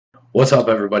What's up,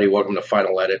 everybody? Welcome to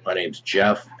Final Edit. My name's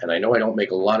Jeff, and I know I don't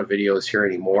make a lot of videos here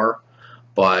anymore,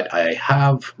 but I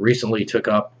have recently took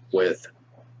up with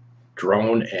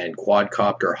drone and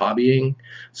quadcopter hobbying,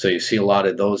 so you see a lot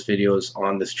of those videos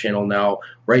on this channel now.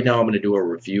 Right now I'm going to do a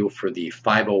review for the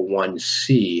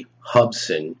 501C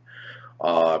Hubsan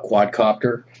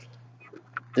quadcopter.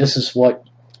 This is what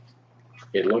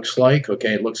it looks like.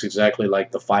 Okay, it looks exactly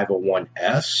like the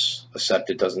 501S, except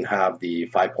it doesn't have the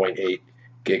 5.8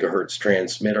 gigahertz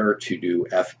transmitter to do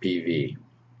FPV.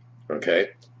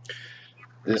 Okay,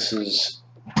 this is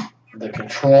the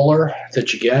controller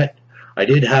that you get. I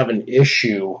did have an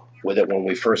issue with it when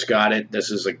we first got it.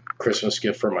 This is a Christmas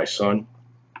gift for my son.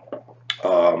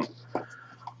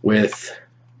 With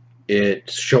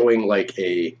it showing like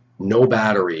a no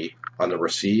battery on the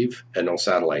receive and no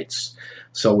satellites.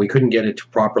 So we couldn't get it to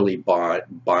properly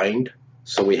bind.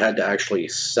 So we had to actually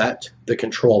set the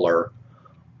controller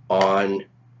on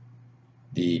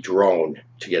the drone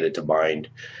to get it to bind,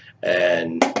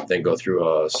 and then go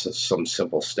through some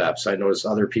simple steps. I noticed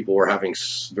other people were having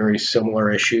very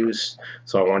similar issues,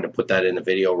 so I wanted to put that in the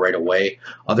video right away.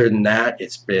 Other than that,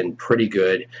 it's been pretty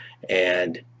good,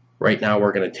 and right now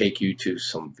we're going to take you to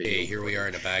some video. Hey, here we are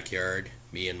in the backyard,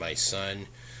 me and my son.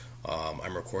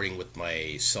 I'm recording with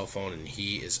my cell phone, and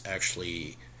he is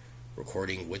actually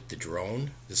recording with the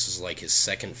drone. This is like his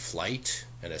second flight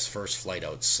and his first flight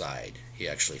outside. He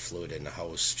actually flew it in the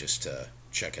house just to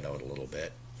check it out a little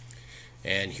bit.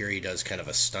 And here he does kind of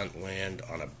a stunt land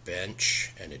on a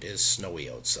bench, and it is snowy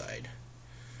outside.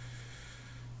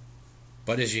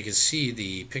 But as you can see,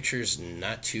 the picture's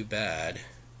not too bad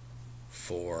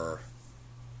for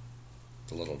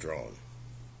the little drone.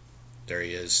 There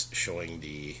he is showing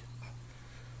the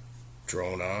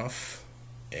drone off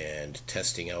and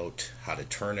testing out how to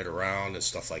turn it around and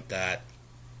stuff like that.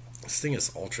 This thing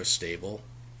is ultra stable,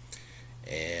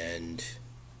 and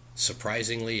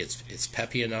surprisingly it's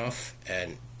peppy enough,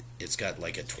 and it's got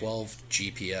like a 12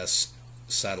 GPS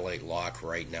satellite lock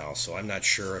right now, so I'm not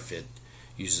sure if it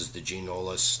uses the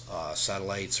GNOLAS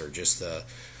satellites or just the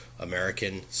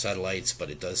American satellites,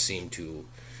 but it does seem to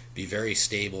be very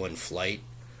stable in flight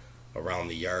around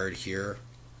the yard here.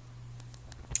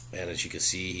 And as you can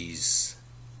see, he's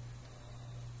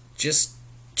just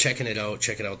checking out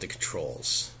the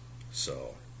controls.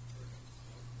 So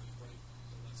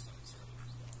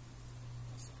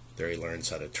there he learns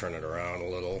how to turn it around a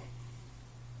little.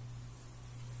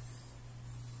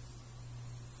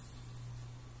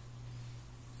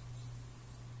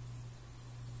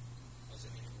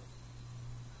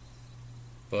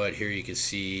 But here you can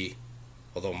see,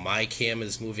 although my cam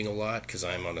is moving a lot because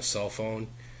I'm on a cell phone,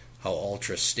 how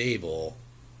ultra stable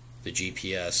the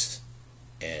GPS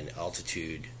and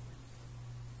altitude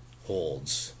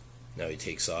holds. Now he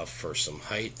takes off for some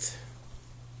height.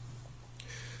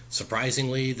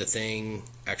 Surprisingly, the thing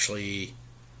actually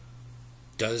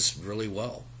does really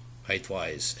well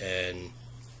height-wise, and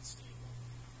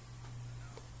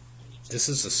this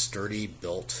is a sturdy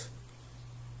built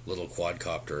little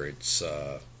quadcopter. It's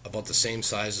about the same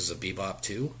size as a Bebop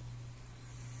 2.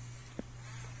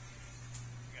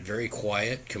 Very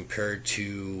quiet compared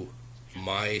to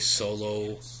my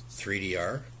Solo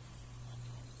 3DR.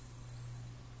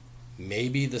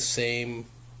 Maybe the same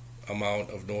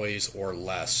amount of noise or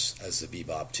less as the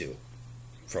Bebop 2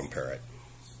 from Parrot.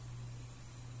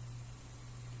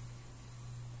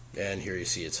 And here you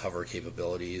see its hover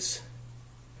capabilities.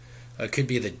 It could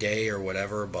be the day or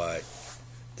whatever, but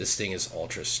this thing is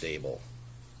ultra stable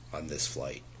on this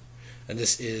flight. And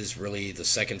this is really the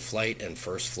second flight and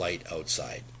first flight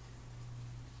outside.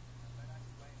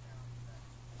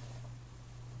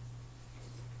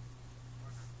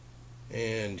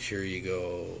 And here you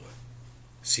go,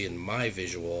 seeing my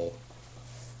visual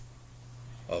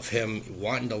of him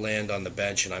wanting to land on the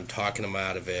bench, and I'm talking him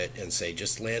out of it and say,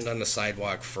 just land on the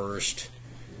sidewalk first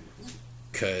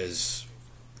because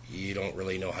you don't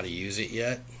really know how to use it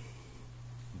yet.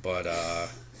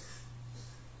 But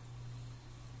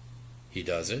he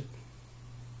does it.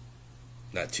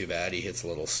 Not too bad. He hits a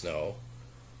little snow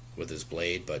with his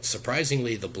blade, but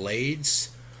surprisingly the blades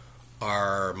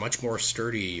are much more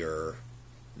sturdier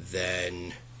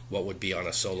than what would be on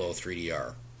a Solo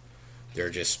 3DR.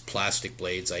 They're just plastic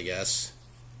blades, I guess,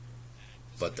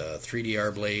 but the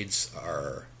 3DR blades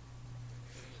are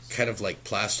kind of like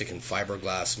plastic and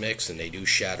fiberglass mix, and they do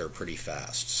shatter pretty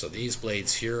fast. So these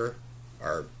blades here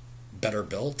are better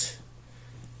built,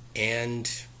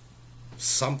 and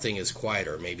something is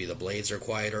quieter. Maybe the blades are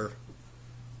quieter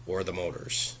or the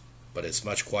motors, but it's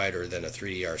much quieter than a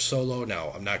 3DR Solo.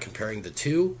 Now, I'm not comparing the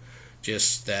two,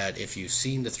 just that if you've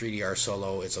seen the 3DR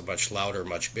Solo, it's a much louder,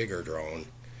 much bigger drone.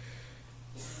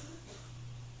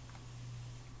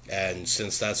 And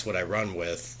since that's what I run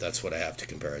with, that's what I have to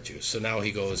compare it to. So now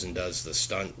he goes and does the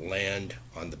stunt land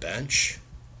on the bench,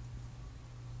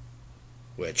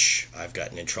 which I've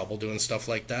gotten in trouble doing stuff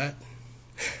like that.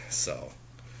 So,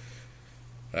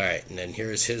 alright, and then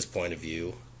here's his point of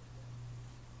view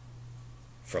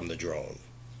from the drone.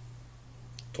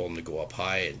 Told him to go up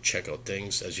high and check out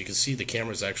things. As you can see, the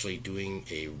camera's actually doing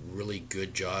a really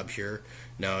good job here.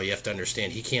 Now you have to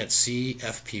understand, he can't see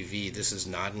FPV. This is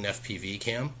not an FPV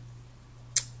cam,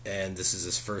 and this is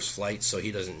his first flight, so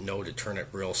he doesn't know to turn it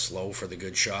real slow for the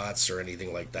good shots or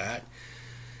anything like that.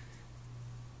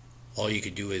 All you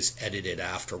could do is edit it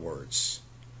afterwards.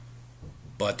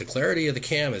 But the clarity of the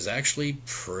cam is actually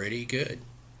pretty good,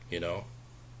 you know.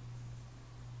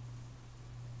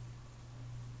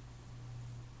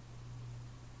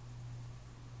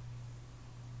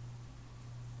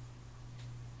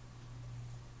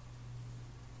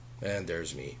 And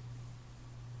there's me.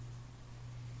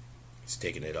 He's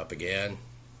taking it up again,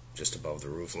 just above the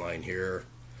roof line here.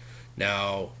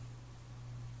 Now,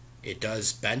 it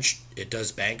does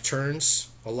bank turns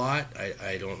a lot.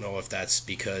 I don't know if that's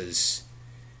because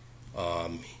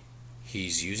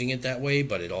he's using it that way,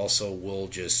 but it also will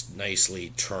just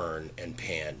nicely turn and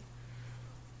pan.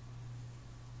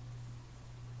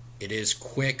 It is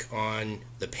quick on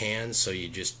the pan, so you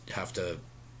just have to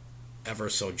ever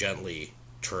so gently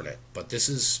turn it. But this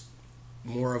is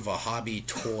more of a hobby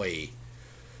toy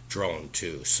drone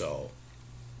too, so.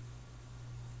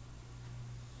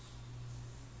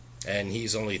 And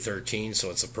he's only 13, so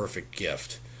it's a perfect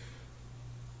gift.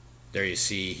 There you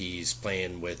see he's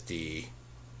playing with the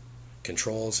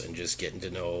controls and just getting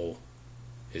to know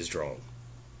his drone.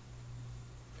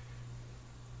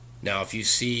 Now if you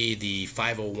see the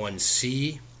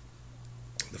 501c,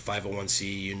 the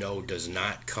 501c, you know, does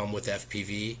not come with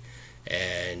FPV.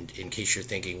 And in case you're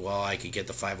thinking, well, I could get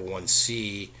the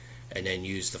 501c and then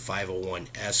use the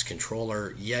 501s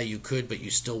controller, yeah, you could, but you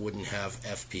still wouldn't have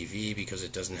FPV because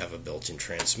it doesn't have a built-in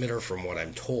transmitter, from what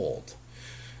I'm told.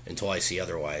 Until I see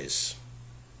otherwise,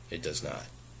 it does not.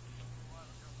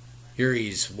 Here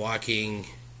he's walking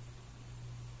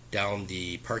down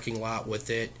the parking lot with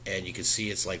it, and you can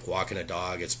see it's like walking a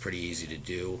dog. It's pretty easy to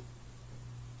do.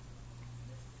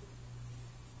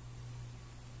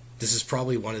 This is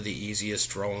probably one of the easiest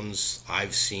drones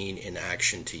I've seen in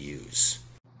action to use.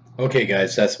 Okay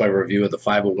guys, that's my review of the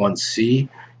 501c.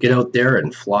 Get out there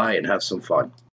and fly and have some fun.